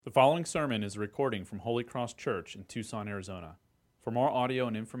The following sermon is a recording from Holy Cross Church in Tucson, Arizona. For more audio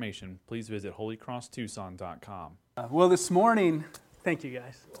and information, please visit holycrosstucson.com. Well, this morning, thank you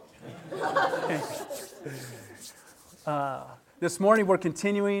guys. This morning we're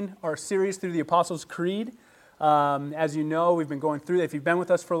continuing our series through the Apostles' Creed. As you know, we've been going through that. If you've been with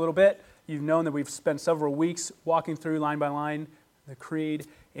us for a little bit, you've known that we've spent several weeks walking through line by line the Creed.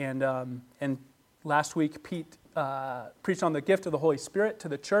 And last week, Pete preached on the gift of the Holy Spirit to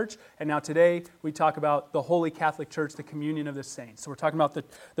the church, and now today we talk about the Holy Catholic Church, the communion of the saints. So we're talking about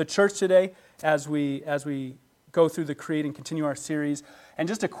the church today as we go through the Creed and continue our series. And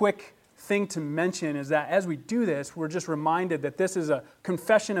just a quick thing to mention is that as we do this, we're just reminded that this is a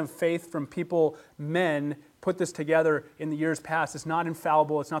confession of faith from people, men, put this together in the years past. It's not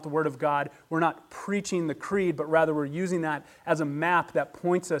infallible. It's not the Word of God. We're not preaching the Creed, but rather we're using that as a map that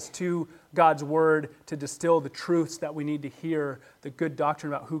points us to God's Word to distill the truths that we need to hear, the good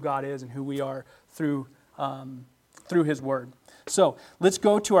doctrine about who God is and who we are through His Word. So let's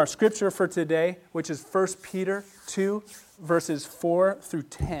go to our scripture for today, which is 1 Peter 2, verses 4 through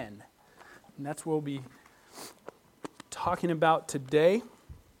 10. And that's what we'll be talking about today.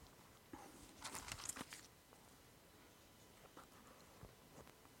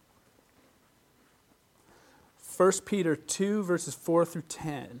 1 Peter 2, verses 4 through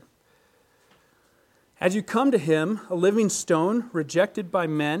 10. As you come to him, a living stone, rejected by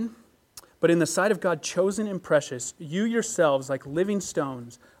men, but in the sight of God chosen and precious, you yourselves, like living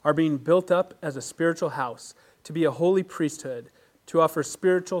stones, are being built up as a spiritual house, to be a holy priesthood, to offer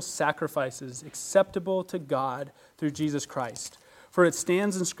spiritual sacrifices acceptable to God through Jesus Christ. For it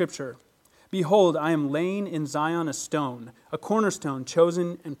stands in Scripture, "Behold, I am laying in Zion a stone, a cornerstone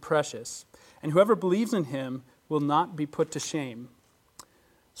chosen and precious, and whoever believes in him will not be put to shame.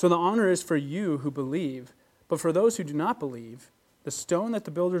 So the honor is for you who believe, but for those who do not believe, the stone that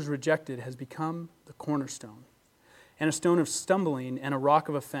the builders rejected has become the cornerstone, and a stone of stumbling and a rock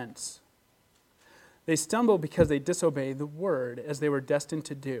of offense. They stumble because they disobey the word as they were destined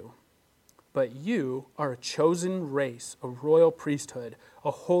to do. But you are a chosen race, a royal priesthood,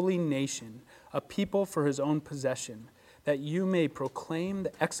 a holy nation, a people for his own possession, that you may proclaim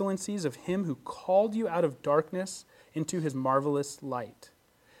the excellencies of him who called you out of darkness into his marvelous light.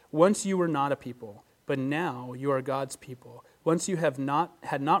 Once you were not a people, but now you are God's people. Once you had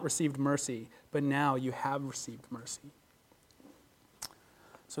not received mercy, but now you have received mercy."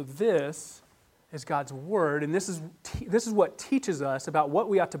 So this is God's word, and this is what teaches us about what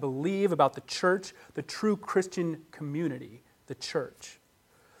we ought to believe about the church, the true Christian community, the church.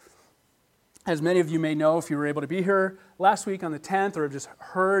 As many of you may know, if you were able to be here last week on the 10th or have just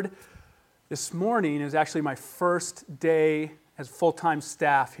heard, this morning is actually my first day as full-time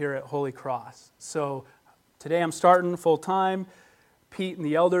staff here at Holy Cross. So today I'm starting full-time. Pete and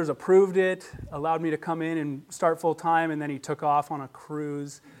the elders approved it, allowed me to come in and start full-time, and then he took off on a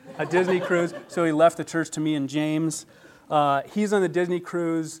cruise, a Disney cruise. So he left the church to me and James. He's on the Disney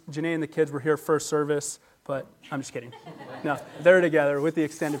cruise. Janae and the kids were here first service. But I'm just kidding. No, they're together with the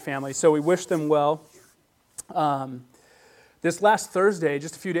extended family, so we wish them well. This last Thursday,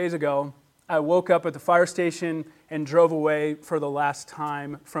 just a few days ago, I woke up at the fire station and drove away for the last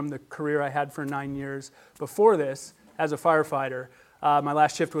time from the career I had for 9 years. Before this, as a firefighter, my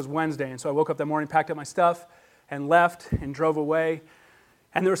last shift was Wednesday, and so I woke up that morning, packed up my stuff, and left and drove away.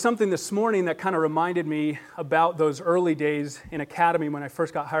 And there was something this morning that kind of reminded me about those early days in academy when I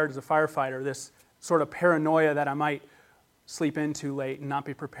first got hired as a firefighter, this sort of paranoia that I might sleep in too late and not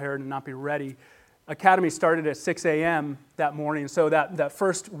be prepared and not be ready. Academy started at 6 a.m. that morning, so that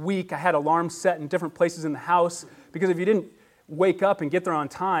first week I had alarms set in different places in the house, because if you didn't wake up and get there on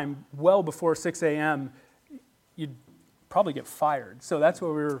time well before 6 a.m., you'd probably get fired. So that's what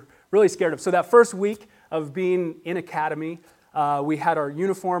we were really scared of. So that first week of being in academy, we had our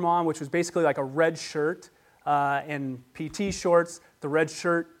uniform on, which was basically like a red shirt and PT shorts. The red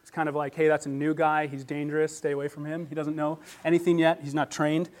shirt is kind of like, hey, that's a new guy. He's dangerous. Stay away from him. He doesn't know anything yet. He's not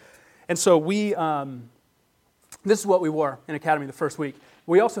trained. And so this is what we wore in academy the first week.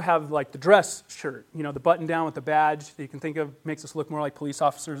 We also have like the dress shirt, the button down with the badge that you can think of, makes us look more like police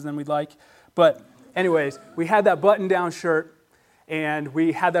officers than we'd like. But anyways, we had that button down shirt, and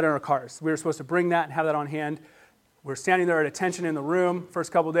we had that in our cars. We were supposed to bring that and have that on hand. We're standing there at attention in the room.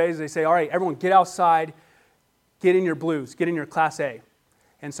 First couple of days, they say, all right, everyone get outside. Get in your blues, get in your Class A.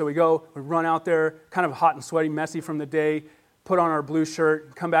 And so we run out there, kind of hot and sweaty, messy from the day, put on our blue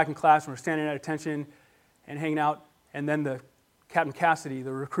shirt, come back in class, and we're standing at attention and hanging out. And then Captain Cassidy,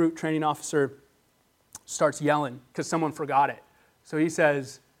 the recruit training officer, starts yelling because someone forgot it. So he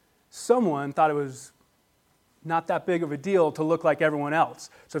says, someone thought it was not that big of a deal to look like everyone else.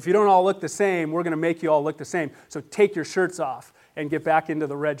 So if you don't all look the same, we're going to make you all look the same. So take your shirts off and get back into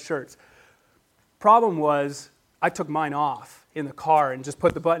the red shirts. Problem was, I took mine off in the car and just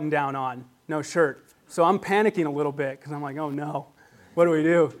put the button down on, no shirt. So I'm panicking a little bit because I'm like, oh no, what do we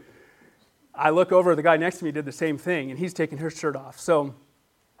do? I look over, the guy next to me did the same thing, and he's taking his shirt off. So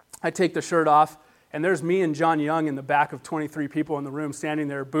I take the shirt off, and there's me and John Young in the back of 23 people in the room, standing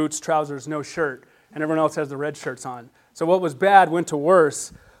there, boots, trousers, no shirt, and everyone else has the red shirts on. So what was bad went to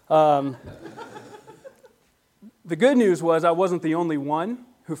worse. The good news was I wasn't the only one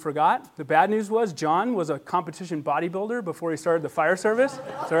who forgot. The bad news was John was a competition bodybuilder before he started the fire service.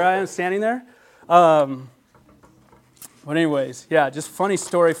 So there I am standing there. But anyways, yeah, just funny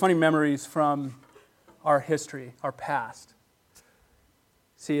story, funny memories from our history, our past.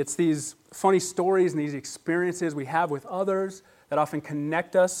 See, it's these funny stories and these experiences we have with others that often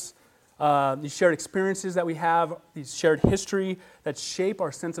connect us. These shared experiences that we have, these shared history that shape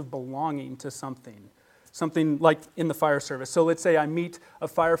our sense of belonging to something. Something like in the fire service. So let's say I meet a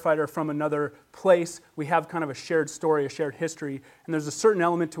firefighter from another place. We have kind of a shared story, a shared history, and there's a certain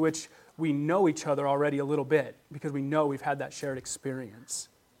element to which we know each other already a little bit because we know we've had that shared experience.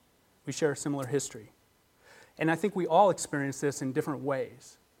 We share a similar history. And I think we all experience this in different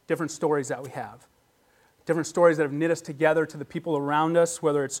ways, different stories that we have, different stories that have knit us together to the people around us,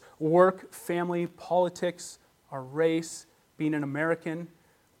 whether it's work, family, politics, our race, being an American.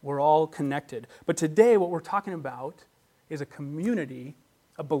 We're all connected. But today what we're talking about is a community,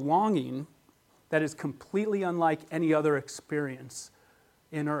 a belonging that is completely unlike any other experience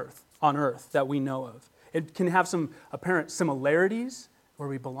on earth that we know of. It can have some apparent similarities where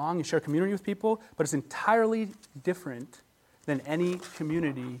we belong and share community with people, but it's entirely different than any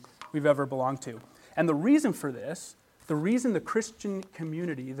community we've ever belonged to. And the reason for this, the reason the Christian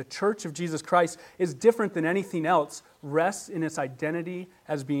community, the Church of Jesus Christ, is different than anything else rests in its identity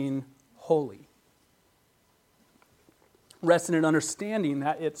as being holy. Rests in an understanding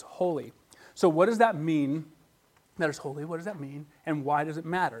that it's holy. So what does that mean, that it's holy? What does that mean? And why does it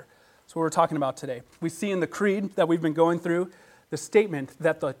matter? That's what we're talking about today. We see in the creed that we've been going through the statement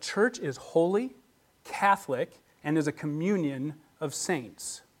that the church is holy, Catholic, and is a communion of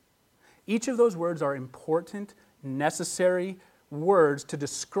saints. Each of those words are important, necessary words to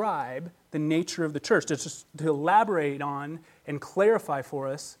describe the nature of the church, to elaborate on and clarify for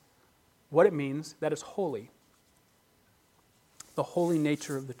us what it means that it's holy. The holy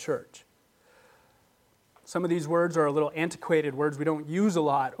nature of the church. Some of these words are a little antiquated, words we don't use a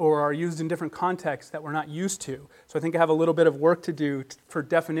lot or are used in different contexts that we're not used to. So I think I have a little bit of work to do for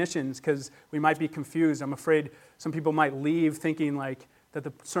definitions because we might be confused. I'm afraid some people might leave thinking like that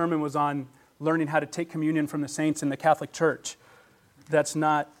the sermon was on learning how to take communion from the saints in the Catholic Church. That's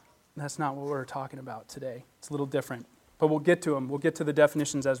not what we're talking about today. It's a little different. But we'll get to them. We'll get to the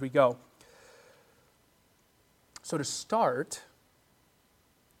definitions as we go. So to start,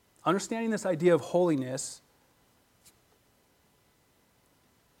 understanding this idea of holiness,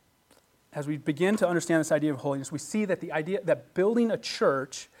 as we begin to understand this idea of holiness, we see that the idea that building a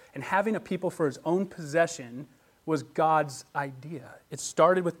church and having a people for his own possession was God's idea. It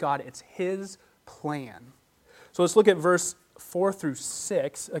started with God. It's his plan. So let's look at verse 4 through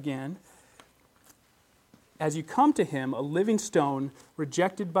 6 again. As you come to him, a living stone,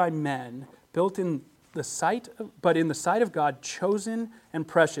 rejected by men, built in the sight of God, chosen and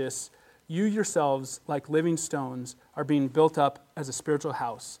precious, you yourselves, like living stones, are being built up as a spiritual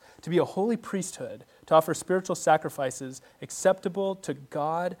house, to be a holy priesthood, to offer spiritual sacrifices acceptable to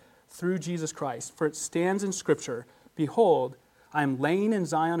God through Jesus Christ. For it stands in Scripture, behold, I am laying in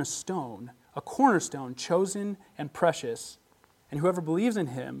Zion a stone, a cornerstone, chosen and precious, and whoever believes in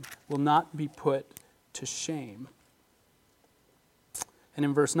him will not be put to shame. And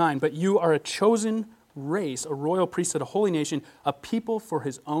in verse 9, but you are a chosen race, a royal priesthood, a holy nation, a people for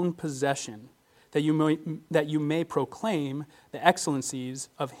his own possession, that you may proclaim the excellencies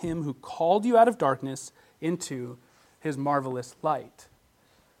of him who called you out of darkness into his marvelous light.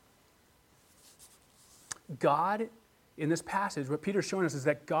 God, in this passage, what Peter's showing us is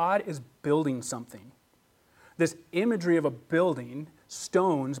that God is building something. This imagery of a building,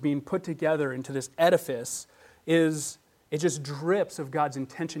 stones being put together into this edifice, it just drips of God's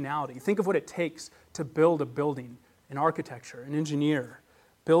intentionality. Think of what it takes to build a building, an architecture, an engineer,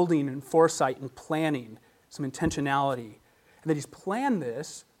 building and foresight and planning, some intentionality. And that he's planned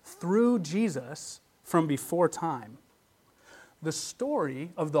this through Jesus from before time. The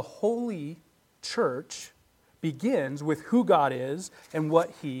story of the holy church begins with who God is and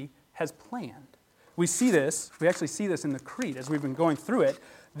what he has planned. We actually see this in the creed as we've been going through it,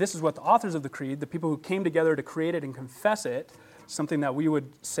 this is what the authors of the creed, the people who came together to create it and confess it, something that we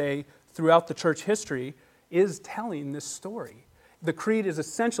would say throughout the church history, is telling this story. The creed is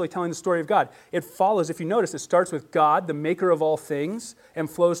essentially telling the story of God. It follows, if you notice, it starts with God, the maker of all things, and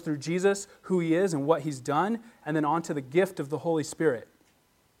flows through Jesus, who he is and what he's done, and then on to the gift of the Holy Spirit.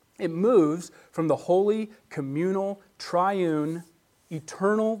 It moves from the holy, communal, triune,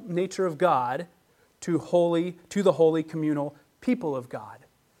 eternal nature of God to the holy, communal people of God.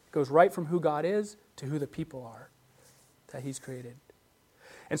 It goes right from who God is to who the people are that he's created.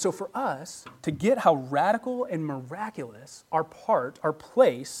 And so for us, to get how radical and miraculous our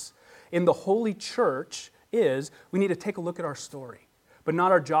place in the holy church is, we need to take a look at our story. But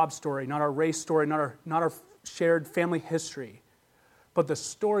not our job story, not our race story, not our shared family history, but the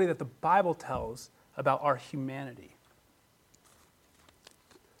story that the Bible tells about our humanity.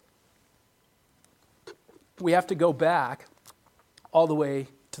 We have to go back all the way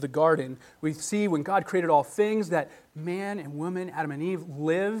to the garden. We see when God created all things that man and woman, Adam and Eve,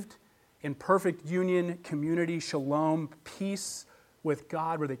 lived in perfect union, community, shalom, peace with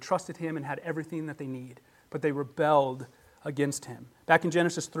God, where they trusted him and had everything that they need. But they rebelled against him. Back in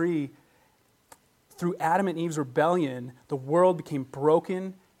Genesis 3, through Adam and Eve's rebellion, the world became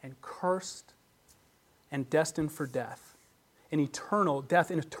broken and cursed and destined for death. An eternal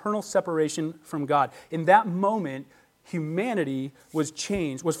death, an eternal separation from God. In that moment, humanity was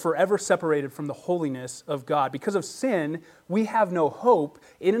changed, was forever separated from the holiness of God. Because of sin, we have no hope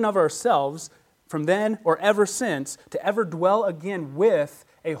in and of ourselves from then or ever since to ever dwell again with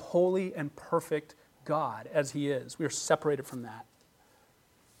a holy and perfect God as he is. We are separated from that.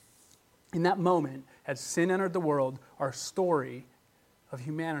 In that moment, as sin entered the world, our story of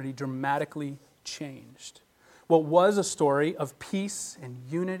humanity dramatically changed. What was a story of peace and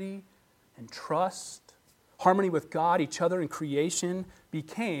unity and trust, harmony with God, each other, and creation,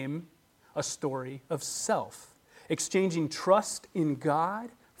 became a story of self. Exchanging trust in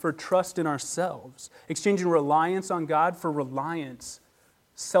God for trust in ourselves. Exchanging reliance on God for reliance,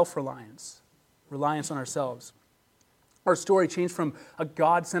 self-reliance, reliance on ourselves. Our story changed from a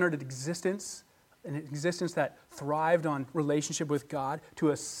God-centered existence, an existence that thrived on relationship with God, to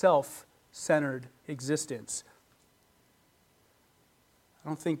a self-centered existence. I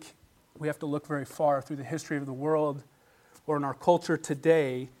don't think we have to look very far through the history of the world or in our culture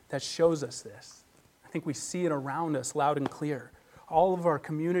today that shows us this. I think we see it around us loud and clear. All of our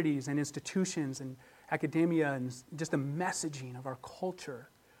communities and institutions and academia and just the messaging of our culture,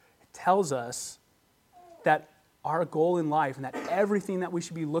 it tells us that our goal in life and that everything that we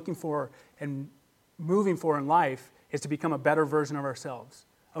should be looking for and moving for in life is to become a better version of ourselves,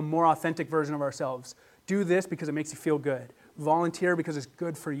 a more authentic version of ourselves. Do this because it makes you feel good. Volunteer because it's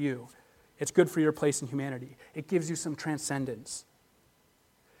good for you. It's good for your place in humanity. It gives you some transcendence.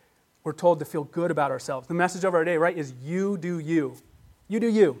 We're told to feel good about ourselves. The message of our day, right, is you do you. You do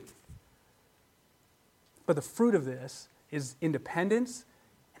you. But the fruit of this is independence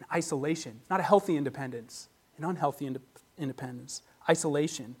and isolation. Not a healthy independence, an unhealthy independence.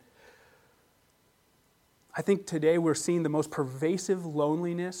 Isolation. I think today we're seeing the most pervasive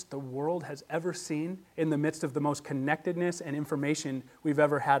loneliness the world has ever seen in the midst of the most connectedness and information we've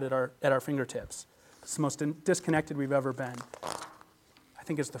ever had at our fingertips. It's the most disconnected we've ever been. I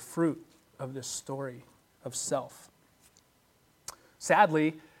think it's the fruit of this story of self.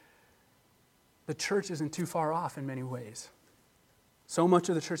 Sadly, the church isn't too far off in many ways. So much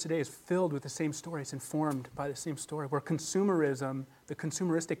of the church today is filled with the same story. It's informed by the same story, where consumerism, the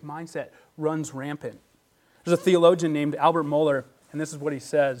consumeristic mindset, runs rampant. There's a theologian named Albert Mohler, and this is what he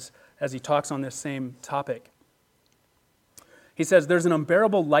says as he talks on this same topic. He says, there's an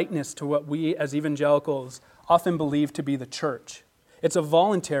unbearable lightness to what we as evangelicals often believe to be the church. It's a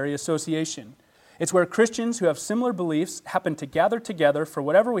voluntary association. It's where Christians who have similar beliefs happen to gather together for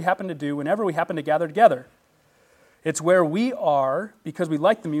whatever we happen to do whenever we happen to gather together. It's where we are because we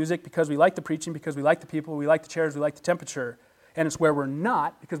like the music, because we like the preaching, because we like the people, we like the chairs, we like the temperature. And it's where we're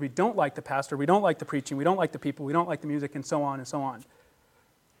not because we don't like the pastor, we don't like the preaching, we don't like the people, we don't like the music, and so on and so on.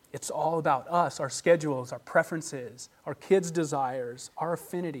 It's all about us, our schedules, our preferences, our kids' desires, our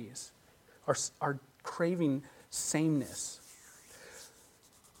affinities, our craving sameness.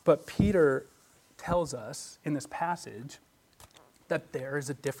 But Peter tells us in this passage that there is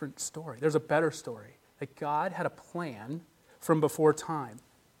a different story. There's a better story. That God had a plan from before time.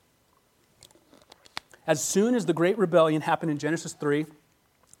 As soon as the great rebellion happened in Genesis 3,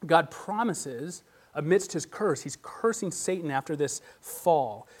 God promises, amidst his curse, he's cursing Satan after this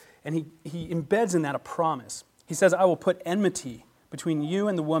fall. And he embeds in that a promise. He says, I will put enmity between you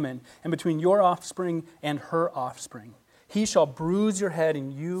and the woman, and between your offspring and her offspring. He shall bruise your head,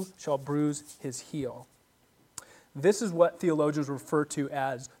 and you shall bruise his heel. This is what theologians refer to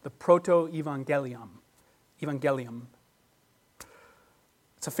as the proto-evangelium. Evangelium.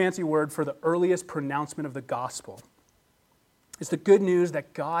 It's a fancy word for the earliest pronouncement of the gospel. It's the good news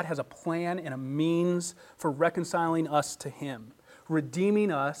that God has a plan and a means for reconciling us to him,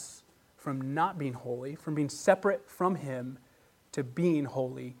 redeeming us from not being holy, from being separate from him, to being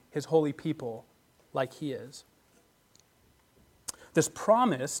holy, his holy people, like he is. This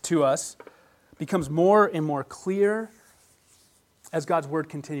promise to us becomes more and more clear as God's word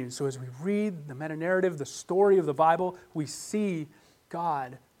continues. So as we read the meta-narrative, the story of the Bible, we see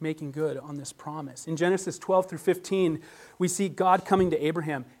God making good on this promise. In Genesis 12 through 15, we see God coming to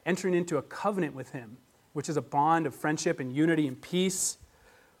Abraham, entering into a covenant with him, which is a bond of friendship and unity and peace,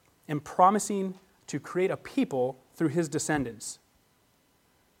 and promising to create a people through his descendants.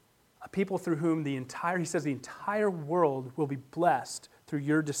 A people through whom the entire world will be blessed through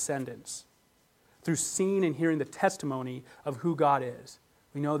your descendants, through seeing and hearing the testimony of who God is.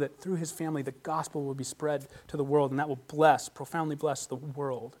 We know that through his family, the gospel will be spread to the world, and that will profoundly bless the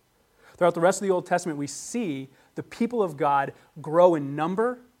world. Throughout the rest of the Old Testament, we see the people of God grow in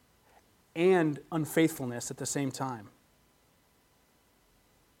number and unfaithfulness at the same time.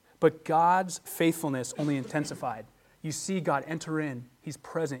 But God's faithfulness only intensified. You see God enter in. He's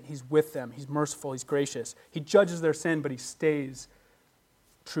present. He's with them. He's merciful. He's gracious. He judges their sin, but he stays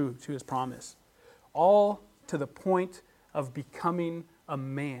true to his promise. All to the point of becoming a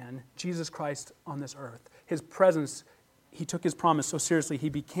man, Jesus Christ on this earth. His presence, he took his promise so seriously, he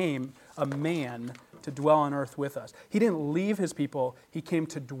became a man to dwell on earth with us. He didn't leave his people. He came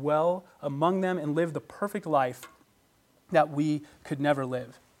to dwell among them and live the perfect life that we could never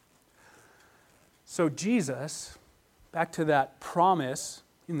live. So Jesus, back to that promise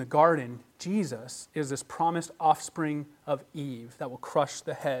in the garden, Jesus is this promised offspring of Eve that will crush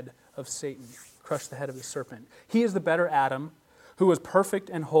the head of Satan, crush the head of the serpent. He is the better Adam who was perfect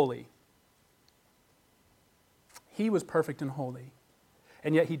and holy. He was perfect and holy.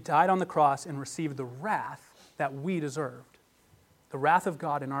 And yet he died on the cross and received the wrath that we deserved, the wrath of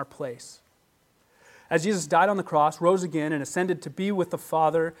God in our place. As Jesus died on the cross, rose again, and ascended to be with the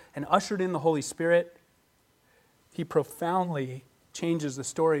Father and ushered in the Holy Spirit, he profoundly changes the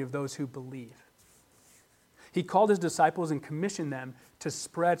story of those who believe. He called his disciples and commissioned them to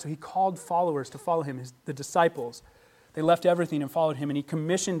spread. So he called followers to follow him, the disciples. They left everything and followed him, and he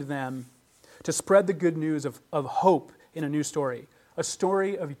commissioned them to spread the good news of hope in a new story, a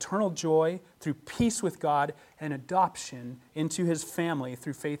story of eternal joy through peace with God and adoption into his family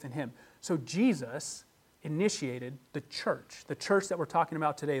through faith in him. So Jesus initiated the church that we're talking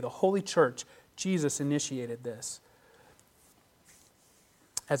about today, the Holy Church. Jesus initiated this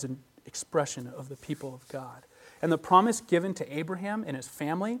as an expression of the people of God. And the promise given to Abraham and his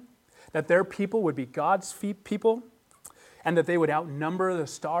family, that their people would be God's people, and that they would outnumber the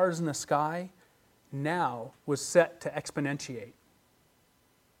stars in the sky, now was set to exponentiate.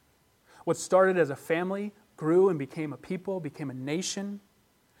 What started as a family grew and became a people, became a nation,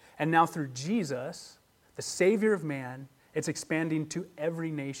 and now through Jesus, the Savior of man, it's expanding to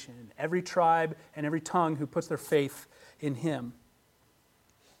every nation, every tribe, and every tongue who puts their faith in him.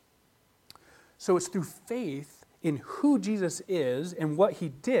 So it's through faith in who Jesus is and what he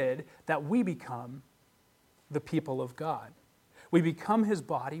did that we become the people of God. We become his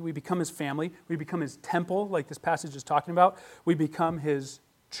body, we become his family, we become his temple, like this passage is talking about. We become his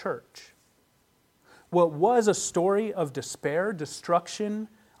church. What was a story of despair, destruction,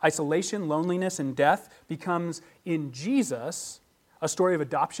 isolation, loneliness, and death becomes, in Jesus, a story of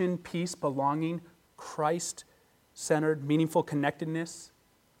adoption, peace, belonging, Christ-centered, meaningful connectedness,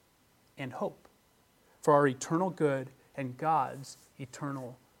 and hope for our eternal good and God's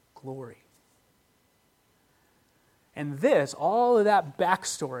eternal glory. And this, all of that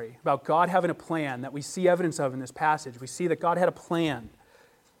backstory about God having a plan that we see evidence of in this passage, we see that God had a plan.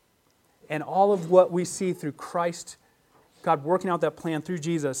 And all of what we see through Christ, God working out that plan through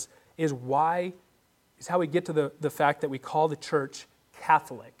Jesus, is how we get to the fact that we call the church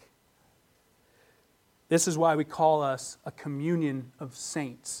Catholic. This is why we call us a communion of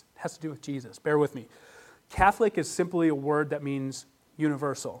saints. It has to do with Jesus. Bear with me. Catholic is simply a word that means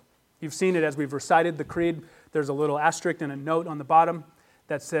universal. You've seen it as we've recited the creed. There's a little asterisk and a note on the bottom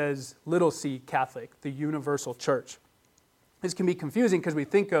that says little c Catholic, the universal church. This can be confusing because we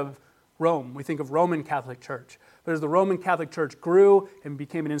think of Rome. We think of Roman Catholic Church. But as the Roman Catholic Church grew and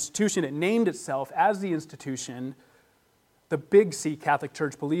became an institution, it named itself as the institution the big C Catholic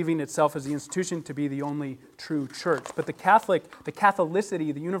Church, believing itself as the institution to be the only true church. But the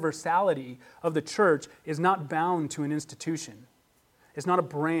Catholicity, the universality of the church is not bound to an institution. It's not a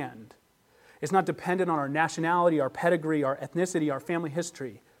brand. It's not dependent on our nationality, our pedigree, our ethnicity, our family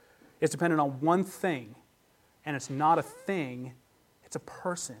history. It's dependent on one thing, and it's not a thing, it's a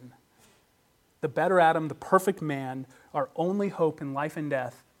person. The better Adam, the perfect man, our only hope in life and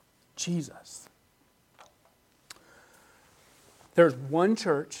death, Jesus. There's one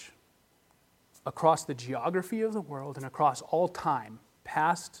church across the geography of the world and across all time,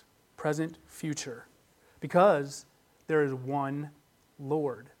 past, present, future, because there is one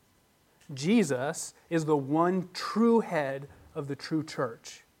Lord. Jesus is the one true head of the true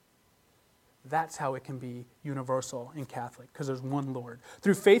church. That's how it can be universal and Catholic, because there's one Lord.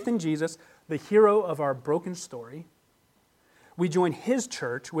 Through faith in Jesus, the hero of our broken story, we join his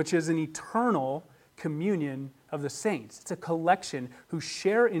church, which is an eternal communion of the saints. It's a collection who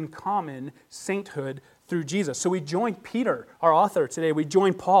share in common sainthood through Jesus. So we join Peter, our author today. We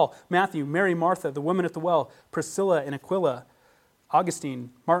join Paul, Matthew, Mary, Martha, the woman at the well, Priscilla and Aquila,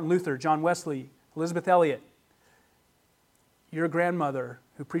 Augustine, Martin Luther, John Wesley, Elizabeth Elliot, your grandmother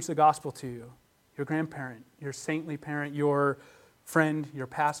who preached the gospel to you, your grandparent, your saintly parent, your friend, your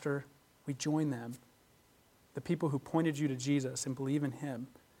pastor. We join them, the people who pointed you to Jesus and believe in him.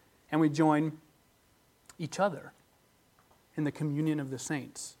 And we join each other in the communion of the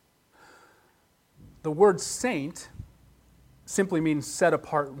saints. The word saint simply means set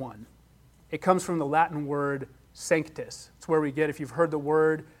apart one. It comes from the Latin word sanctus. It's where we get, if you've heard the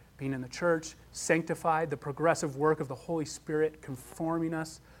word, being in the church, sanctified, the progressive work of the Holy Spirit conforming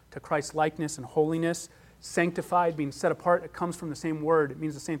us to Christ's likeness and holiness. Sanctified, being set apart, it comes from the same word. It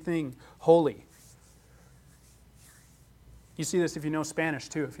means the same thing, holy. You see this if you know Spanish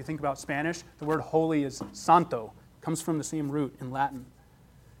too. If you think about Spanish, the word holy is santo. It comes from the same root in Latin.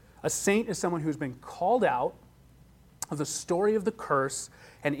 A saint is someone who's been called out of the story of the curse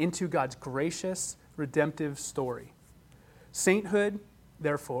and into God's gracious, redemptive story. Sainthood,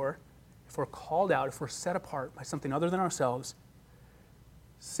 therefore, if we're called out, if we're set apart by something other than ourselves,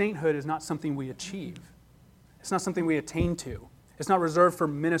 sainthood is not something we achieve. It's not something we attain to. It's not reserved for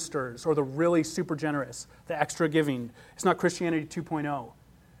ministers or the really super generous, the extra giving. It's not Christianity 2.0.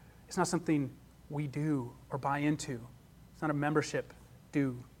 It's not something we do or buy into. It's not a membership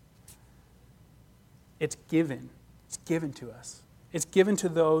due. It's given. It's given to us. It's given to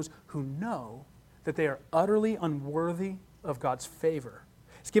those who know that they are utterly unworthy of God's favor.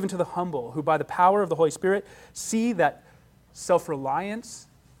 It's given to the humble who, by the power of the Holy Spirit, see that self-reliance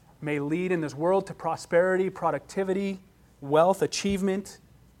may lead in this world to prosperity, productivity, wealth, achievement,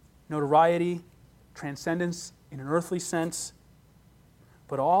 notoriety, transcendence in an earthly sense.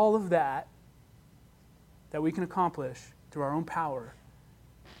 But all of that we can accomplish through our own power,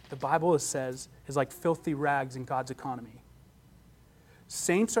 the Bible says, is like filthy rags in God's economy.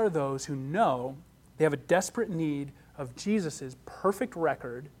 Saints are those who know they have a desperate need of Jesus' perfect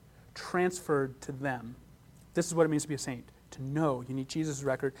record transferred to them. This is what it means to be a saint, to know you need Jesus'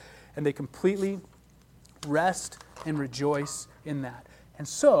 record, and they completely rest and rejoice in that. And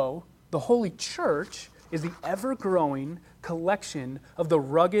so, the Holy Church is the ever-growing collection of the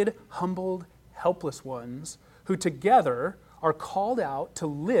rugged, humbled, helpless ones who together are called out to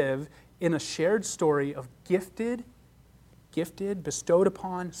live in a shared story of gifted, bestowed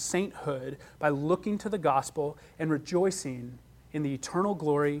upon sainthood by looking to the gospel and rejoicing in the eternal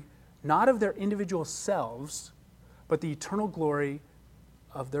glory, not of their individual selves, but the eternal glory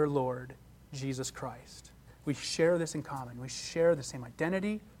of their Lord, Jesus Christ. We share this in common. We share the same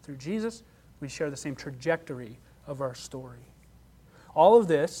identity through Jesus. We share the same trajectory of our story. All of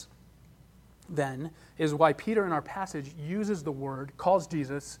this, then, is why Peter in our passage uses the word, calls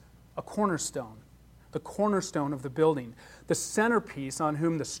Jesus a cornerstone, the cornerstone of the building, the centerpiece on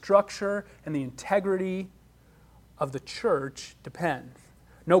whom the structure and the integrity of the church depend.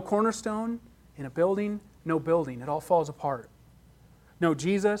 No cornerstone in a building, no building. It all falls apart. No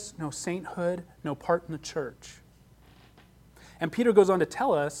Jesus, no sainthood, no part in the church. And Peter goes on to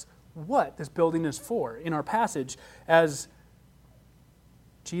tell us what this building is for in our passage as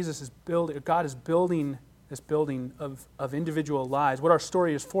God is building this building of individual lives, what our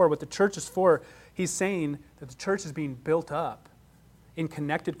story is for, what the church is for. He's saying that the church is being built up in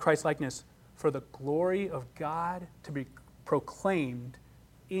connected Christ-likeness for the glory of God to be proclaimed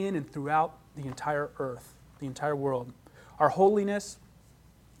in and throughout the entire earth, the entire world. Our holiness,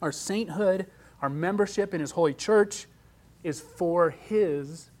 our sainthood, our membership in His holy church is for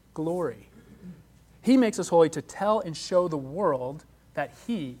His glory. He makes us holy to tell and show the world that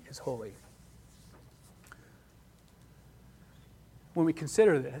He is holy. when we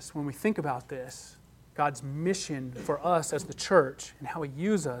consider this, when we think about this, God's mission for us as the church and how He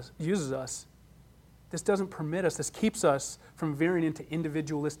uses us, this doesn't permit us, this keeps us from veering into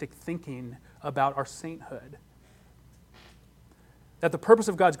individualistic thinking about our sainthood. That the purpose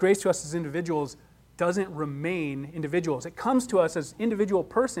of God's grace to us as individuals doesn't remain individuals. It comes to us as individual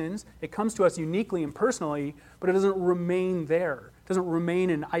persons, it comes to us uniquely and personally, but it doesn't remain there. It doesn't remain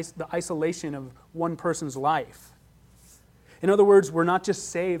in the isolation of one person's life. In other words, we're not just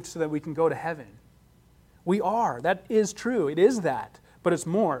saved so that we can go to heaven. We are. That is true. It is that. But it's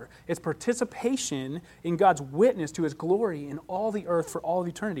more. It's participation in God's witness to His glory in all the earth for all of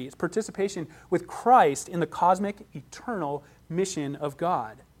eternity. It's participation with Christ in the cosmic, eternal mission of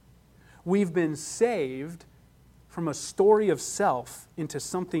God. We've been saved from a story of self into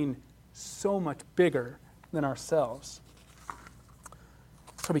something so much bigger than ourselves.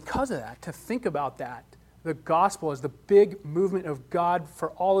 So because of that, to think about that, the gospel is the big movement of God for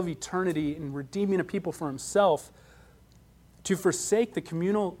all of eternity in redeeming a people for Himself, to forsake the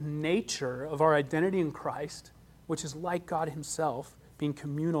communal nature of our identity in Christ, which is like God Himself, being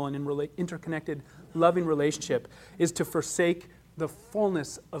communal and in interconnected, loving relationship, is to forsake the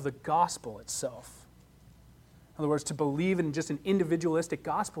fullness of the gospel itself. In other words, to believe in just an individualistic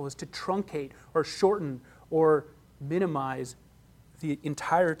gospel is to truncate or shorten or minimize the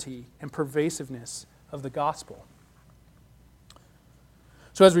entirety and pervasiveness of the gospel.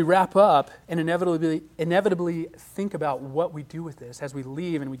 So as we wrap up and inevitably think about what we do with this as we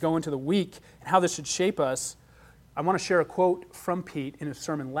leave and we go into the week and how this should shape us, I want to share a quote from Pete in his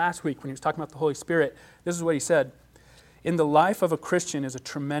sermon last week when he was talking about the Holy Spirit. This is what he said. In the life of a Christian is a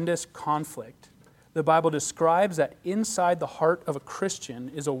tremendous conflict. The Bible describes that inside the heart of a Christian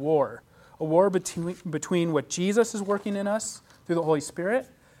is a war between what Jesus is working in us through the Holy Spirit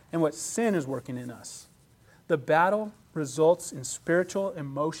and what sin is working in us. The battle results in spiritual,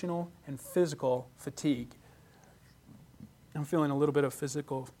 emotional, and physical fatigue. I'm feeling a little bit of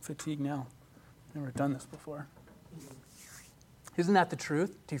physical fatigue now. Never done this before. Isn't that the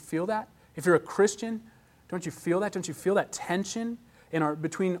truth? Do you feel that? If you're a Christian, don't you feel that? Don't you feel that tension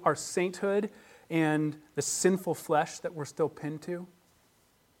between our sainthood and the sinful flesh that we're still pinned to?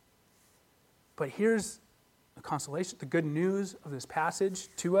 But here's the consolation, the good news of this passage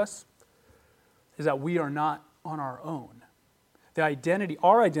to us is that we are not on our own. Our identity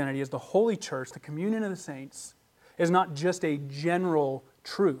as the holy church, the communion of the saints, is not just a general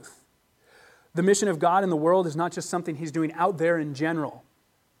truth. The mission of God in the world is not just something He's doing out there in general,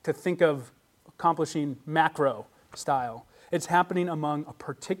 to think of accomplishing macro style. It's happening among a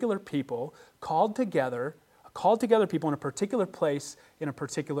particular people, called together people in a particular place, in a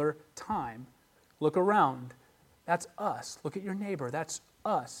particular time. Look around. That's us. Look at your neighbor. That's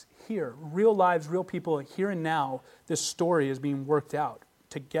us here. Real lives, real people, here and now. This story is being worked out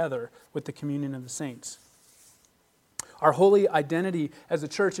together with the communion of the saints. Our holy identity as a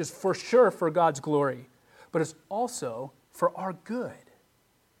church is for sure for God's glory, but it's also for our good.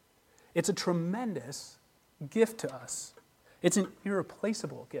 It's a tremendous gift to us. It's an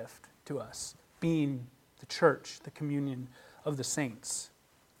irreplaceable gift to us, being the church, the communion of the saints.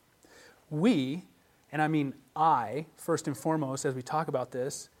 We, and I mean I, first and foremost, as we talk about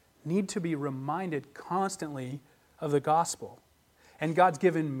this, need to be reminded constantly of the gospel. And God's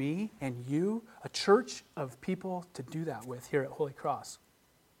given me and you a church of people to do that with here at Holy Cross.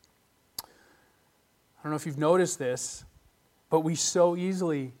 I don't know if you've noticed this, but we so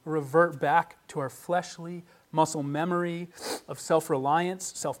easily revert back to our fleshly muscle memory of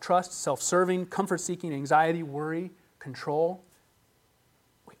self-reliance, self-trust, self-serving, comfort-seeking, anxiety, worry, control.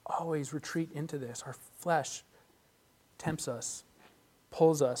 We always retreat into this. Our flesh tempts us,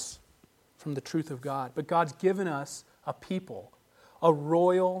 pulls us from the truth of God. But God's given us a people, a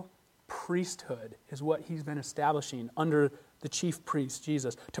royal priesthood is what He's been establishing under the chief priest,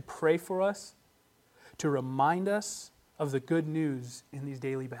 Jesus, to pray for us, to remind us of the good news in these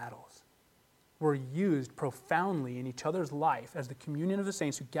daily battles. We're used profoundly in each other's life as the communion of the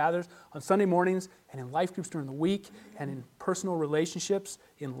saints who gathers on Sunday mornings and in life groups during the week and in personal relationships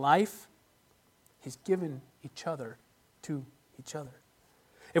in life. He's given each other to each other.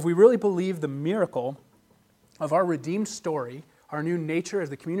 If we really believe the miracle of our redeemed story, our new nature as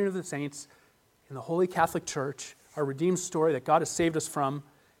the communion of the saints in the Holy Catholic Church, our redeemed story that God has saved us from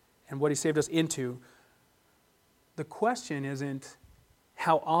and what He saved us into, the question isn't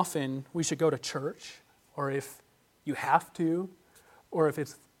how often we should go to church, or if you have to, or if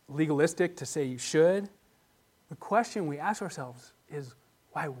it's legalistic to say you should. The question we ask ourselves is,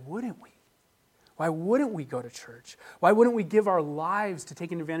 why wouldn't we? Why wouldn't we go to church? Why wouldn't we give our lives to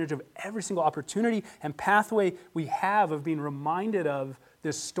taking advantage of every single opportunity and pathway we have of being reminded of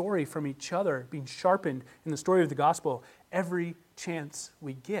this story from each other, being sharpened in the story of the gospel every chance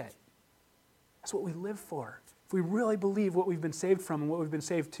we get? That's what we live for. If we really believe what we've been saved from and what we've been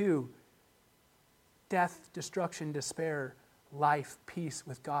saved to, death, destruction, despair, life, peace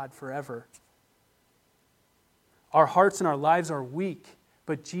with God forever. Our hearts and our lives are weak,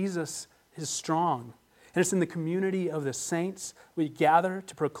 but Jesus is strong. And it's in the community of the saints we gather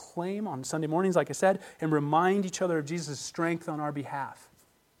to proclaim on Sunday mornings, like I said, and remind each other of Jesus' strength on our behalf.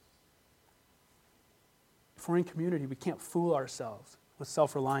 If we're in community, we can't fool ourselves with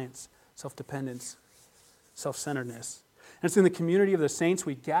self-reliance, self-dependence, self-centeredness. And it's in the community of the saints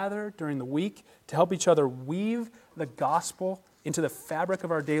we gather during the week to help each other weave the gospel into the fabric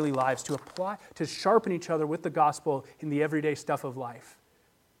of our daily lives, to sharpen each other with the gospel in the everyday stuff of life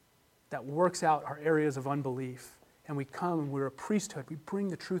that works out our areas of unbelief. And we come and we're a priesthood. We bring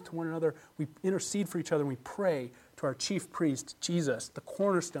the truth to one another. We intercede for each other and we pray to our chief priest, Jesus, the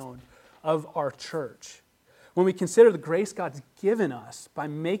cornerstone of our church. When we consider the grace God's given us by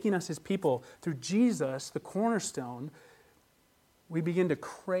making us his people through Jesus, the cornerstone, we begin to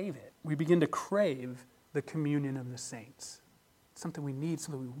crave it. We begin to crave the communion of the saints. It's something we need,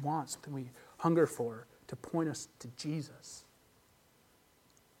 something we want, something we hunger for to point us to Jesus.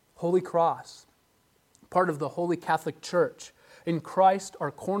 Holy Cross, part of the Holy Catholic Church. In Christ, our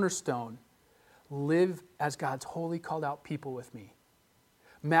cornerstone, live as God's holy called out people with me.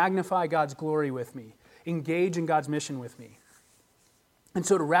 Magnify God's glory with me. Engage in God's mission with me. And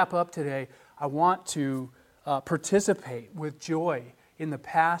so to wrap up today, I want to participate with joy in the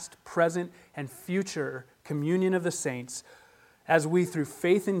past, present, and future communion of the saints as we, through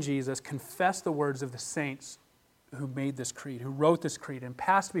faith in Jesus, confess the words of the saints who made this creed, who wrote this creed and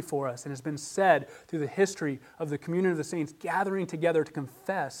passed before us and has been said through the history of the communion of the saints gathering together to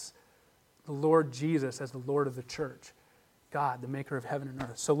confess the Lord Jesus as the Lord of the church, God, the maker of heaven and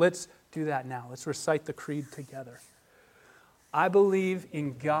earth. So let's do that now. Let's recite the creed together. I believe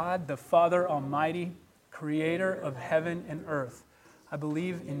in God, the Father Almighty, creator of heaven and earth. I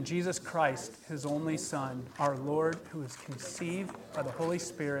believe in Jesus Christ, his only Son, our Lord, who was conceived by the Holy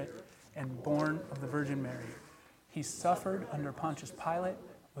Spirit and born of the Virgin Mary. He suffered under Pontius Pilate,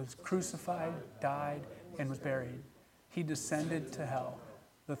 was crucified, died, and was buried. He descended to hell.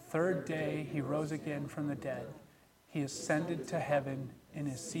 The third day he rose again from the dead. He ascended to heaven and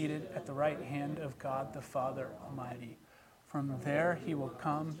is seated at the right hand of God the Father Almighty. From there he will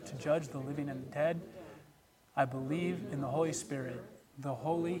come to judge the living and the dead. I believe in the Holy Spirit, the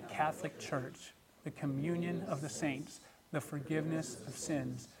Holy Catholic Church, the communion of the saints, the forgiveness of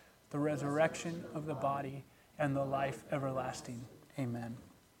sins, the resurrection of the body, and the life everlasting. Amen.